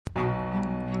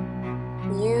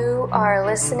You are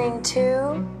listening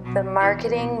to the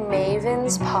Marketing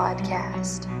Mavens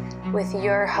Podcast with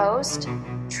your host,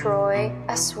 Troy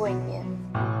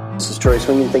Aswinyan. This is Troy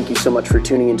Aswinyan. Thank you so much for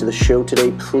tuning into the show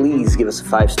today. Please give us a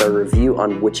 5-star review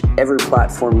on whichever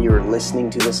platform you are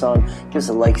listening to this on. Give us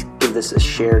a like, give this a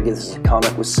share, give this a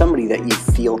comment with somebody that you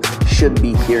feel should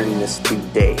be hearing this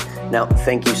today. Now,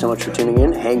 thank you so much for tuning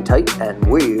in. Hang tight, and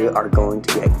we are going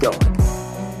to get going.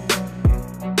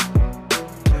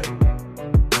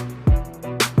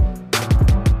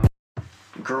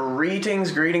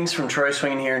 Greetings from Troy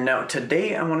Aswinyan here. Now,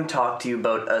 today I want to talk to you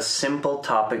about a simple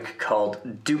topic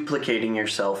called duplicating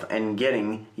yourself and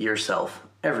getting yourself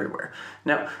everywhere.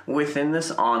 Now, within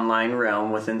this online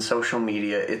realm, within social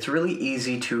media, it's really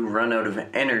easy to run out of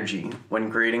energy when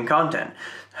creating content.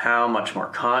 How much more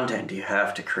content do you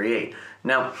have to create?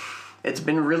 Now, it's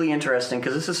been really interesting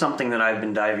because this is something that I've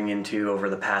been diving into over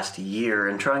the past year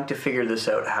and trying to figure this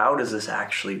out. How does this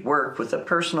actually work with a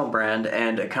personal brand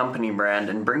and a company brand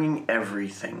and bringing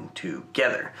everything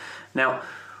together? Now,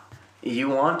 you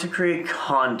want to create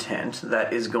content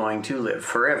that is going to live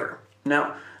forever.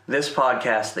 Now, this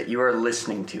podcast that you are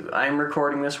listening to, I'm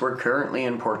recording this, we're currently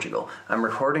in Portugal. I'm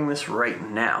recording this right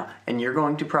now, and you're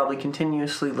going to probably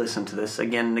continuously listen to this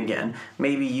again and again.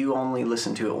 Maybe you only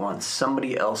listen to it once.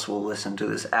 Somebody else will listen to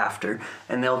this after,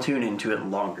 and they'll tune into it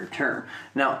longer term.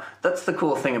 Now, that's the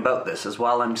cool thing about this, is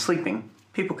while I'm sleeping,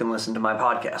 people can listen to my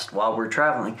podcast. While we're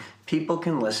traveling, people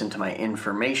can listen to my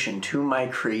information, to my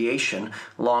creation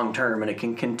long term, and it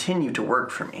can continue to work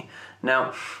for me.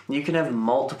 Now, you can have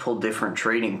multiple different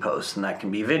trading posts, and that can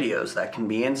be videos, that can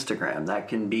be Instagram, that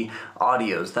can be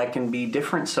audios, that can be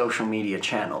different social media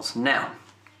channels. Now,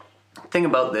 the thing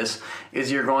about this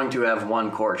is you're going to have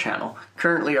one core channel.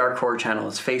 Currently, our core channel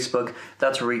is Facebook.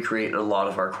 That's where we create a lot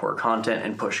of our core content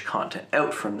and push content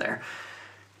out from there.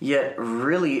 Yet,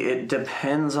 really, it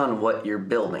depends on what you're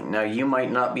building. Now, you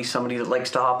might not be somebody that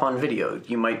likes to hop on video.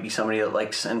 You might be somebody that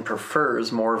likes and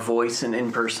prefers more voice and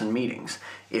in-person meetings.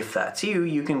 If that's you,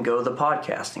 you can go the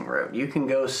podcasting route. You can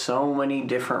go so many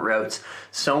different routes,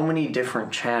 so many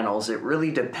different channels. It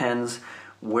really depends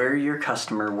where your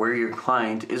customer, where your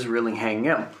client is really hanging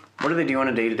out. What do they do on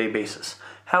a day-to-day basis?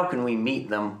 How can we meet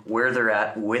them where they're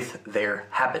at with their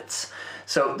habits?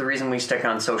 So the reason we stick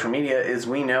on social media is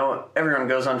we know everyone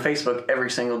goes on Facebook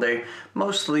every single day,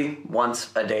 mostly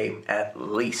once a day at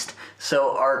least.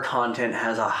 So our content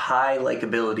has a high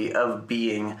likability of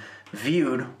being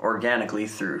viewed organically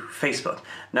through Facebook.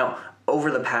 Now,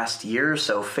 over the past year or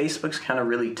so, Facebook's kind of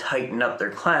really tightened up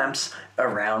their clamps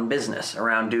around business,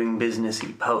 around doing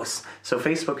businessy posts. So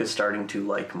Facebook is starting to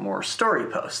like more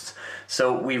story posts.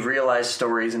 So we've realized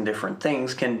stories and different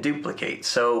things can duplicate.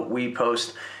 So we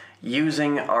post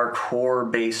using our core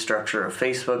base structure of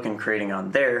Facebook and creating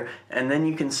on there, and then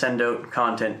you can send out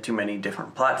content to many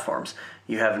different platforms.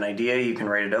 You have an idea, you can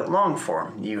write it out long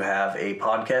form. You have a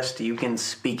podcast, you can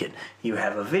speak it. You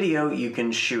have a video, you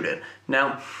can shoot it.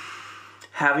 Now,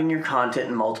 having your content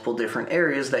in multiple different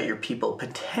areas that your people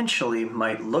potentially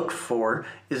might look for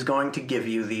is going to give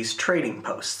you these trading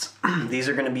posts. These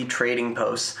are going to be trading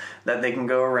posts that they can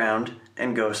go around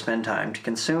and go spend time to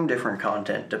consume different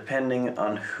content depending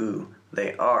on who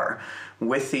they are.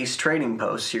 With these trading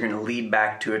posts, you're going to lead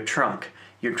back to a trunk.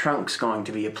 Your trunk's going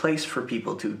to be a place for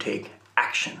people to take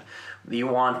action. You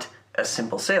want a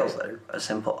simple sales letter, a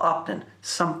simple opt-in,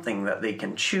 something that they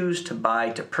can choose to buy,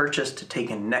 to purchase, to take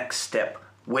a next step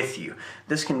with you.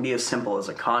 This can be as simple as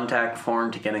a contact form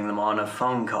to getting them on a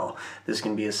phone call. This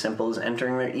can be as simple as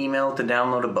entering their email to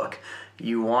download a book.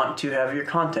 You want to have your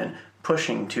content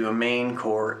pushing to a main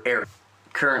core area.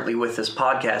 Currently with this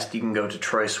podcast, you can go to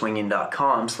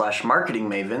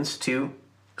troyaswinyan.com/marketingmavens to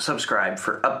subscribe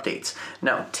for updates.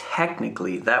 Now,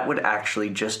 technically, that would actually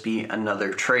just be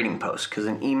another trading post because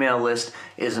an email list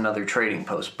is another trading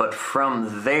post. But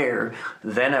from there,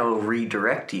 then I will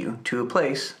redirect you to a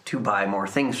place to buy more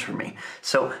things from me.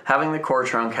 So having the core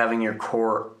trunk, having your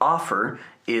core offer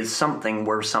is something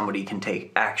where somebody can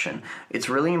take action. It's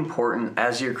really important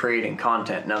as you're creating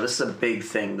content. Now, this is a big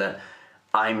thing that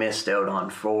I missed out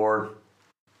on for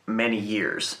many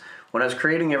years. When I was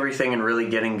creating everything and really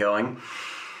getting going,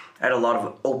 I had a lot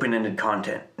of open-ended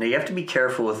content. Now, you have to be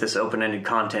careful with this open-ended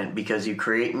content because you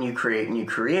create and you create and you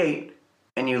create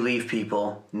and you leave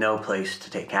people no place to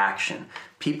take action.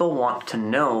 People want to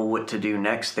know what to do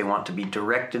next. They want to be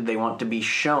directed. They want to be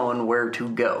shown where to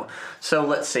go. So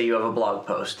let's say you have a blog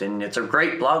post and it's a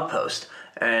great blog post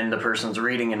and the person's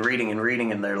reading and reading and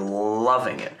reading and they're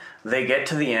loving it. They get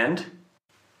to the end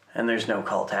and there's no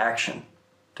call to action.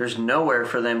 There's nowhere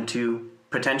for them to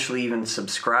potentially even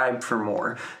subscribe for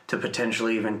more, to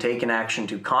potentially even take an action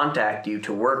to contact you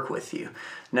to work with you.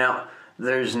 Now,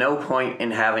 there's no point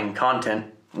in having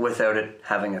content without it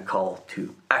having a call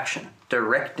to action,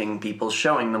 directing people,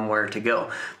 showing them where to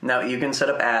go. Now, you can set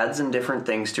up ads and different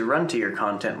things to run to your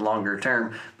content longer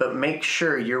term, but make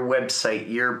sure your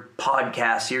website, your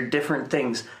podcast, your different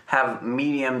things have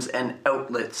mediums and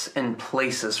outlets and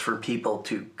places for people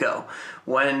to go.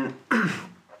 When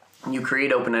you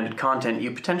create open-ended content,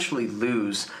 you potentially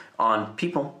lose on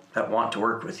people that want to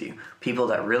work with you, people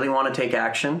that really want to take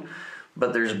action,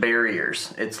 but there's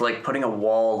barriers. It's like putting a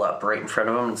wall up right in front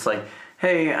of them. It's like,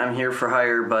 hey, I'm here for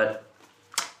hire, but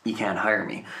you can't hire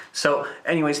me. So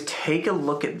anyways, take a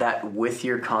look at that with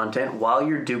your content. While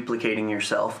you're duplicating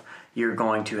yourself, you're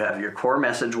going to have your core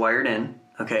message wired in,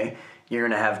 okay? You're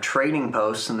going to have trading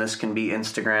posts, and this can be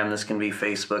Instagram, this can be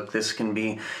Facebook, this can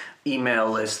be email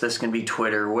list, this can be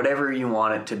Twitter, whatever you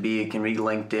want it to be. It can be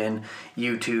LinkedIn,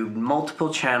 YouTube,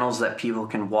 multiple channels that people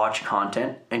can watch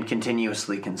content and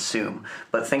continuously consume.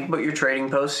 But think about your trading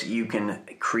posts. You can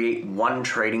create one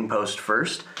trading post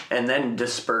first and then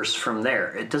disperse from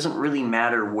there. It doesn't really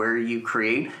matter where you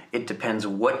create. It depends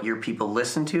what your people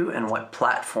listen to and what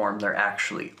platform they're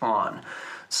actually on.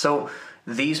 So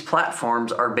these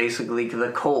platforms are basically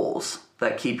the coals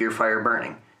that keep your fire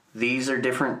burning. These are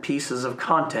different pieces of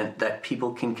content that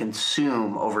people can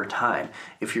consume over time.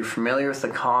 If you're familiar with the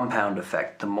compound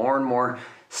effect, the more and more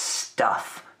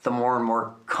stuff, the more and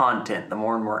more content, the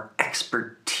more and more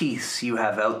expertise you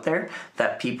have out there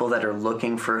that people that are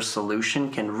looking for a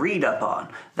solution can read up on,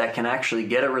 that can actually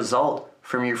get a result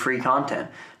from your free content.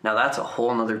 Now, that's a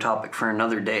whole nother topic for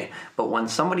another day. But when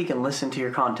somebody can listen to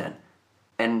your content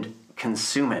and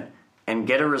consume it and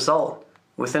get a result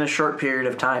within a short period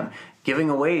of time,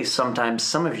 giving away sometimes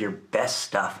some of your best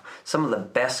stuff, some of the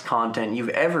best content you've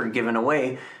ever given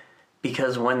away,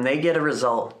 because when they get a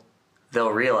result,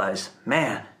 they'll realize,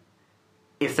 man,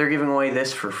 if they're giving away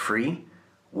this for free,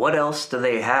 what else do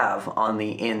they have on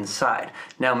the inside?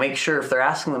 Now, make sure if they're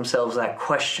asking themselves that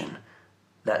question,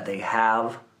 that they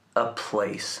have a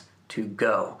place to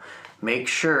go. Make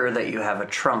sure that you have a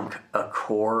trunk, a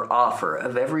core offer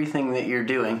of everything that you're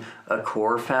doing, a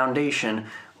core foundation.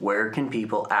 Where can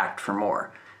people act for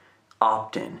more?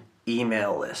 Opt-in,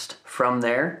 email list. From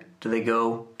there, do they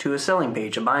go to a selling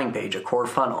page, a buying page, a core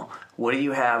funnel? What do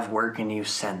you have? Where can you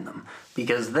send them?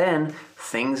 Because then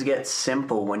things get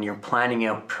simple when you're planning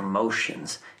out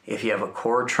promotions. If you have a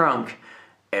core trunk,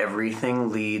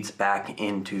 everything leads back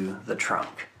into the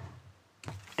trunk.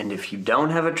 And if you don't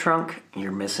have a trunk,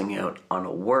 you're missing out on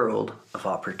a world of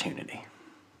opportunity.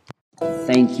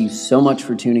 Thank you so much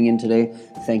for tuning in today.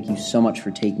 Thank you so much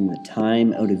for taking the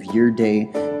time out of your day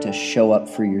to show up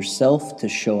for yourself, to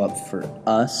show up for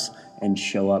us, and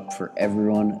show up for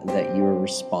everyone that you are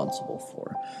responsible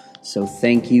for. So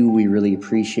thank you. We really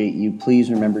appreciate you. Please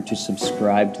remember to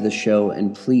subscribe to the show,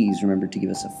 and please remember to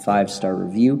give us a 5-star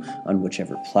review on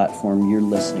whichever platform you're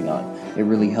listening on. It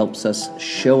really helps us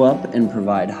show up and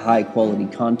provide high-quality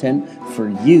content for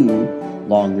you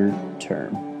longer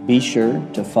term. Be sure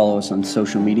to follow us on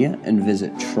social media and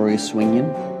visit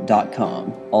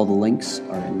troyswinyan.com. All the links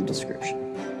are in the description.